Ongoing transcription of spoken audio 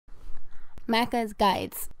Macca's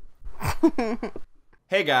Guides.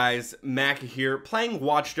 Hey guys, Mac here, playing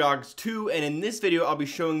Watchdogs 2, and in this video I'll be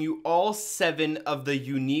showing you all 7 of the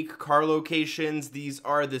unique car locations. These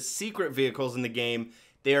are the secret vehicles in the game.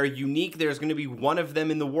 They are unique. There's going to be one of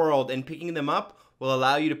them in the world, and picking them up will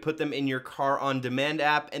allow you to put them in your car on demand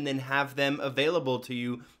app and then have them available to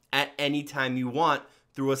you at any time you want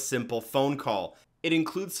through a simple phone call. It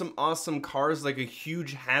includes some awesome cars like a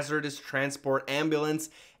huge hazardous transport ambulance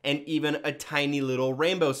and even a tiny little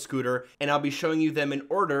rainbow scooter, and I'll be showing you them in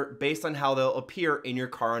order based on how they'll appear in your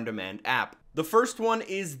car on demand app. The first one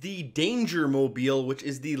is the Danger Mobile, which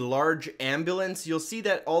is the large ambulance. You'll see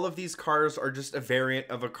that all of these cars are just a variant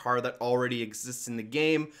of a car that already exists in the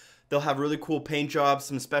game. They'll have really cool paint jobs,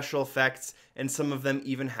 some special effects, and some of them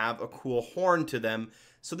even have a cool horn to them.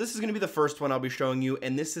 So this is going to be the first one I'll be showing you,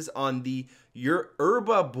 and this is on the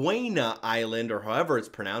Yerba Buena Island, or however it's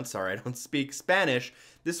pronounced. Sorry, I don't speak Spanish.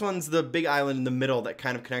 This one's the big island in the middle that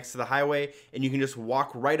kind of connects to the highway, and you can just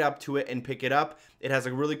walk right up to it and pick it up. It has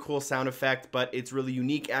a really cool sound effect, but its really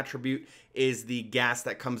unique attribute is the gas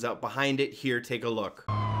that comes out behind it. Here, take a look.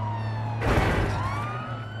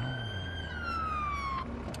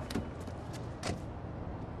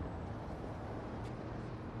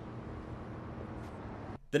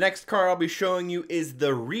 The next car I'll be showing you is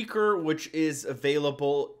the Wreacker, which is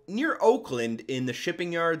available near Oakland in the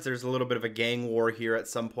shipping yards. There's a little bit of a gang war here at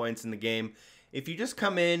some points in the game. If you just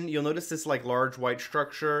come in, you'll notice this like large white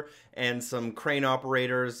structure and some crane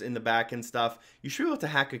operators in the back and stuff. You should be able to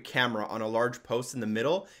hack a camera on a large post in the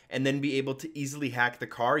middle and then be able to easily hack the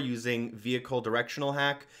car using vehicle directional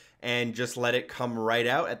hack and just let it come right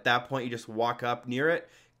out. At that point, you just walk up near it,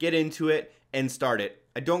 get into it, and start it.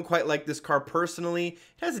 I don't quite like this car personally. It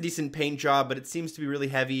has a decent paint job, but it seems to be really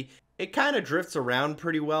heavy. It kind of drifts around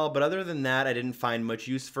pretty well, but other than that, I didn't find much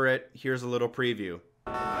use for it. Here's a little preview.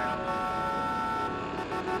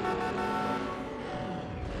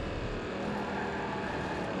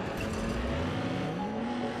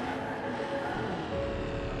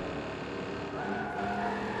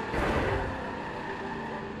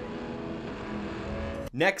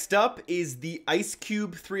 Next up is the Ice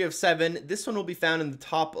Cube 3 of 7. This one will be found in the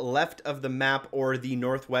top left of the map or the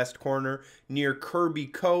northwest corner near Kirby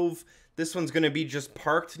Cove. This one's going to be just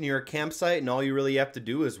parked near a campsite, and all you really have to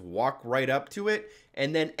do is walk right up to it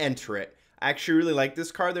and then enter it. I actually really like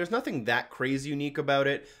this car. There's nothing that crazy unique about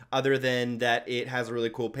it other than that it has a really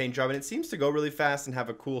cool paint job and it seems to go really fast and have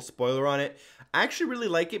a cool spoiler on it. I actually really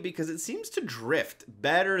like it because it seems to drift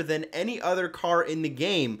better than any other car in the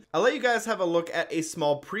game. I'll let you guys have a look at a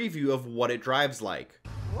small preview of what it drives like.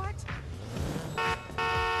 What?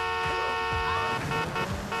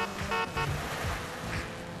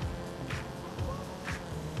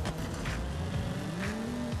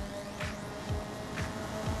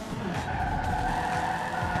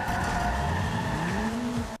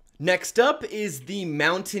 Next up is the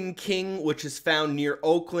Mountain King, which is found near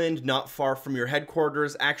Oakland, not far from your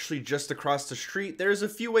headquarters, actually just across the street. There's a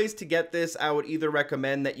few ways to get this. I would either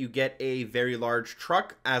recommend that you get a very large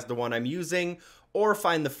truck, as the one I'm using, or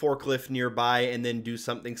find the forklift nearby and then do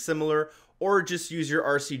something similar, or just use your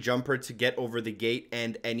RC jumper to get over the gate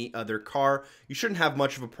and any other car. You shouldn't have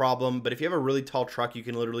much of a problem, but if you have a really tall truck, you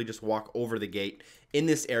can literally just walk over the gate in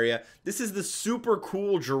this area. This is the super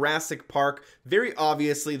cool Jurassic Park, very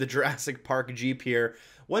obviously the Jurassic Park Jeep here.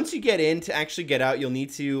 Once you get in, to actually get out, you'll need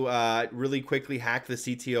to really quickly hack the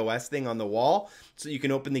CTOS thing on the wall so you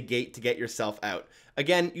can open the gate to get yourself out.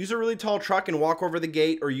 Again, use a really tall truck and walk over the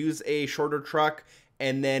gate, or use a shorter truck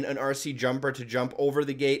and then an RC jumper to jump over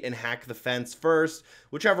the gate and hack the fence first.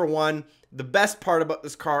 Whichever one. The best part about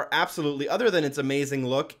this car, absolutely, other than its amazing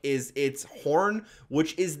look, is its horn,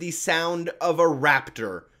 which is the sound of a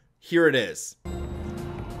raptor. Here it is.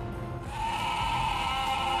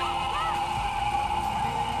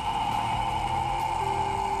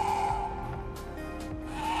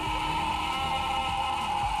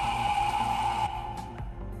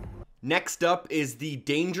 Next up is the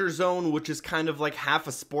Dangerzone, which is kind of like half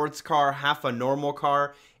a sports car, half a normal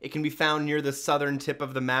car. It can be found near the southern tip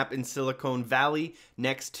of the map in Silicon Valley,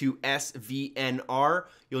 next to SVNR.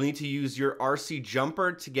 You'll need to use your RC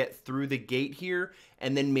jumper to get through the gate here,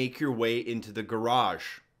 and then make your way into the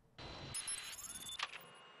garage.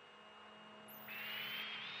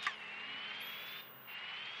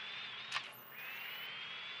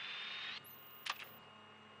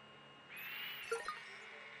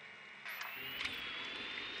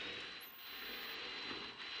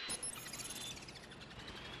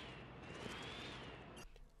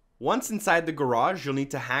 Once inside the garage, you'll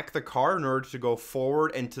need to hack the car in order to go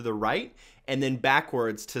forward and to the right, and then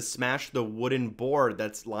backwards to smash the wooden board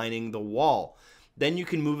that's lining the wall. Then you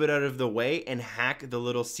can move it out of the way and hack the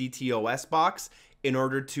little CTOS box in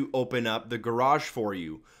order to open up the garage for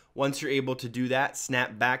you. Once you're able to do that,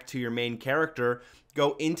 snap back to your main character,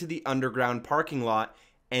 go into the underground parking lot,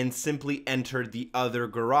 and simply enter the other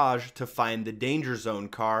garage to find the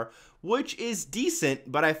Dangerzone car, which is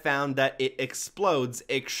decent, but I found that it explodes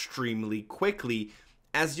extremely quickly.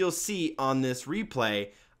 As you'll see on this replay,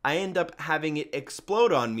 I end up having it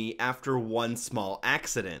explode on me after one small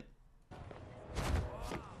accident.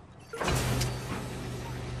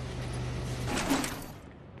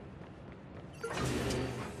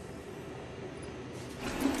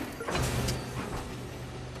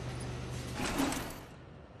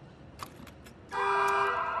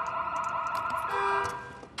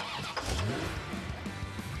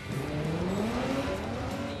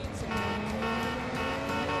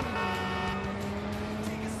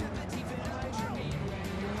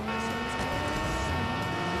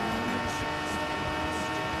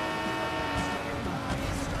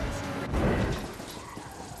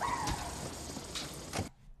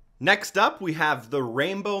 Next up, we have the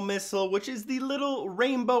Rainbow Missile, which is the little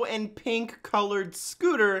rainbow and pink colored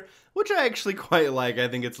scooter, which I actually quite like. I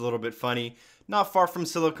think it's a little bit funny. Not far from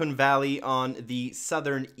Silicon Valley on the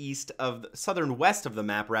southern west of the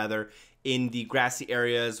map, rather, in the grassy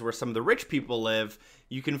areas where some of the rich people live.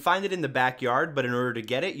 You can find it in the backyard, but in order to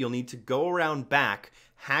get it, you'll need to go around back,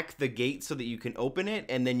 hack the gate so that you can open it,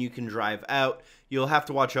 and then you can drive out. You'll have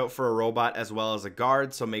to watch out for a robot as well as a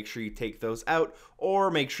guard, so make sure you take those out,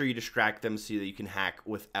 or make sure you distract them so that you can hack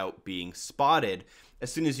without being spotted.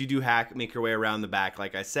 As soon as you do hack, make your way around the back,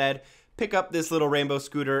 like I said, pick up this little rainbow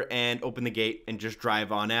scooter and open the gate and just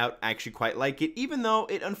drive on out. I actually quite like it, even though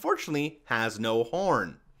it unfortunately has no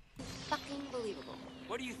horn. Fucking believable.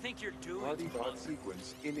 What do you think you're doing? Body part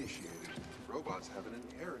sequence initiated. Robots have an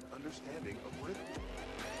inherent understanding of rhythm.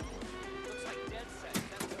 Looks like dead set.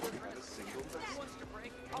 That's Never had a single Who lesson. wants to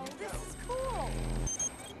break? Oh, this is cool.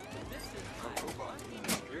 This is A robot.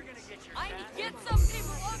 You're gonna get your I fat get some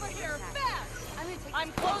people over here fast!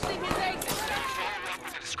 I'm closing his exit!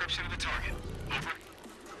 With the description of the target. Over.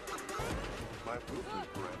 My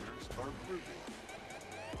movement parameters are improving.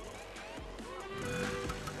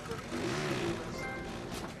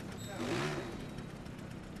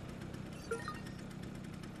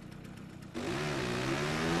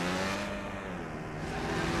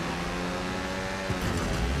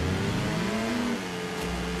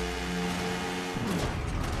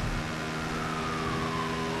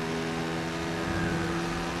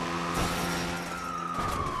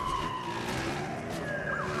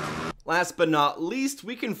 Last but not least,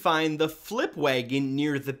 we can find the Flip Wagon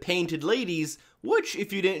near the Painted Ladies, which,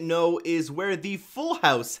 if you didn't know, is where the Full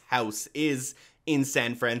House is in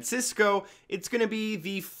San Francisco. It's going to be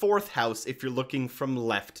the fourth house if you're looking from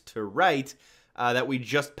left to right, that we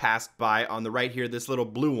just passed by on the right here, this little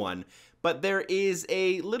blue one. But there is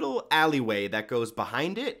a little alleyway that goes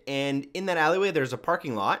behind it, and in that alleyway there's a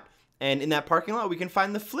parking lot, and in that parking lot we can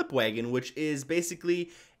find the Flip Wagon, which is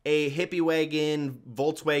basically a hippie wagon,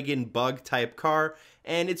 Volkswagen bug type car,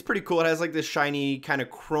 and it's pretty cool. It has like this shiny kind of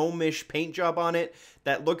chrome-ish paint job on it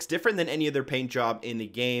that looks different than any other paint job in the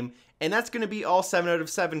game, and that's going to be all 7 out of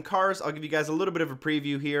 7 cars. I'll give you guys a little bit of a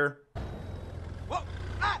preview here. Whoa!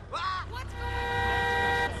 Ah! Ah! What?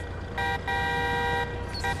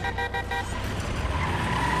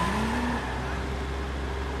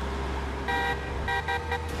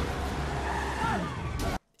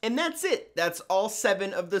 And that's it. That's all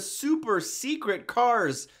 7 of the super secret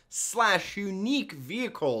cars / unique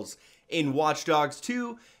vehicles in Watch Dogs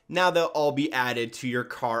 2. Now they'll all be added to your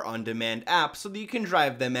Car on Demand app so that you can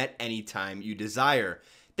drive them at any time you desire.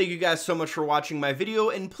 Thank you guys so much for watching my video,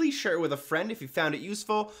 and please share it with a friend if you found it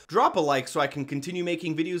useful. Drop a like so I can continue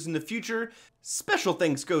making videos in the future. Special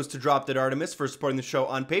thanks goes to Drop Dead Artemis for supporting the show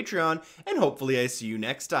on Patreon, and hopefully I see you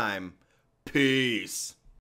next time. Peace.